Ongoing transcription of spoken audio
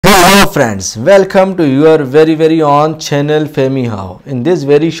Hello friends, welcome to your very own channel Femi How. In this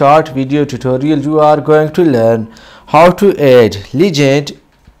very short video tutorial you are going to learn how to add legend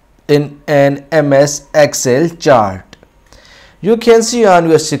in an MS Excel chart. You can see on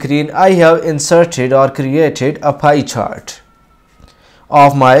your screen I have inserted or created a pie chart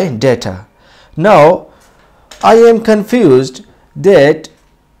of my data. Now I am confused that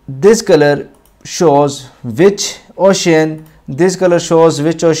this color shows which ocean, this color shows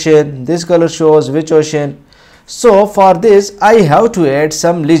which ocean, this color shows which ocean. So for this I have to add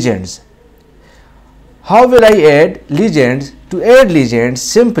some legends. How will I add legends? To add legends,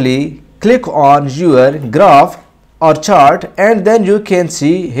 simply click on your graph or chart and then you can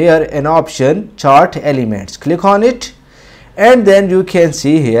see here an option chart elements. Click on it and then you can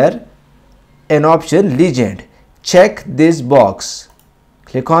see here an option legend. Check this box.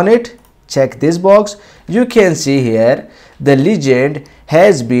 Click on it, check this box. You can see here the legend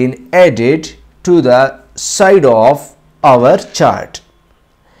has been added to the side of our chart.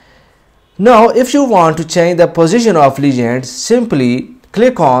 Now if you want to change the position of legends, simply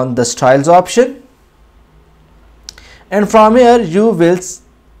click on the styles option and from here you will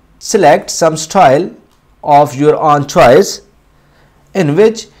select some style of your own choice in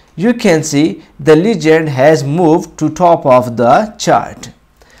which you can see the legend has moved to top of the chart.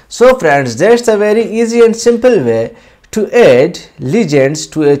 So friends, that's a very easy and simple way to add legends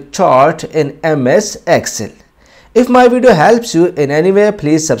to a chart in MS Excel. If my video helps you in any way,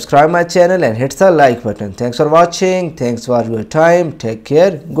 please subscribe my channel and hit the like button. Thanks for watching. Thanks for your time. Take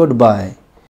care. Goodbye.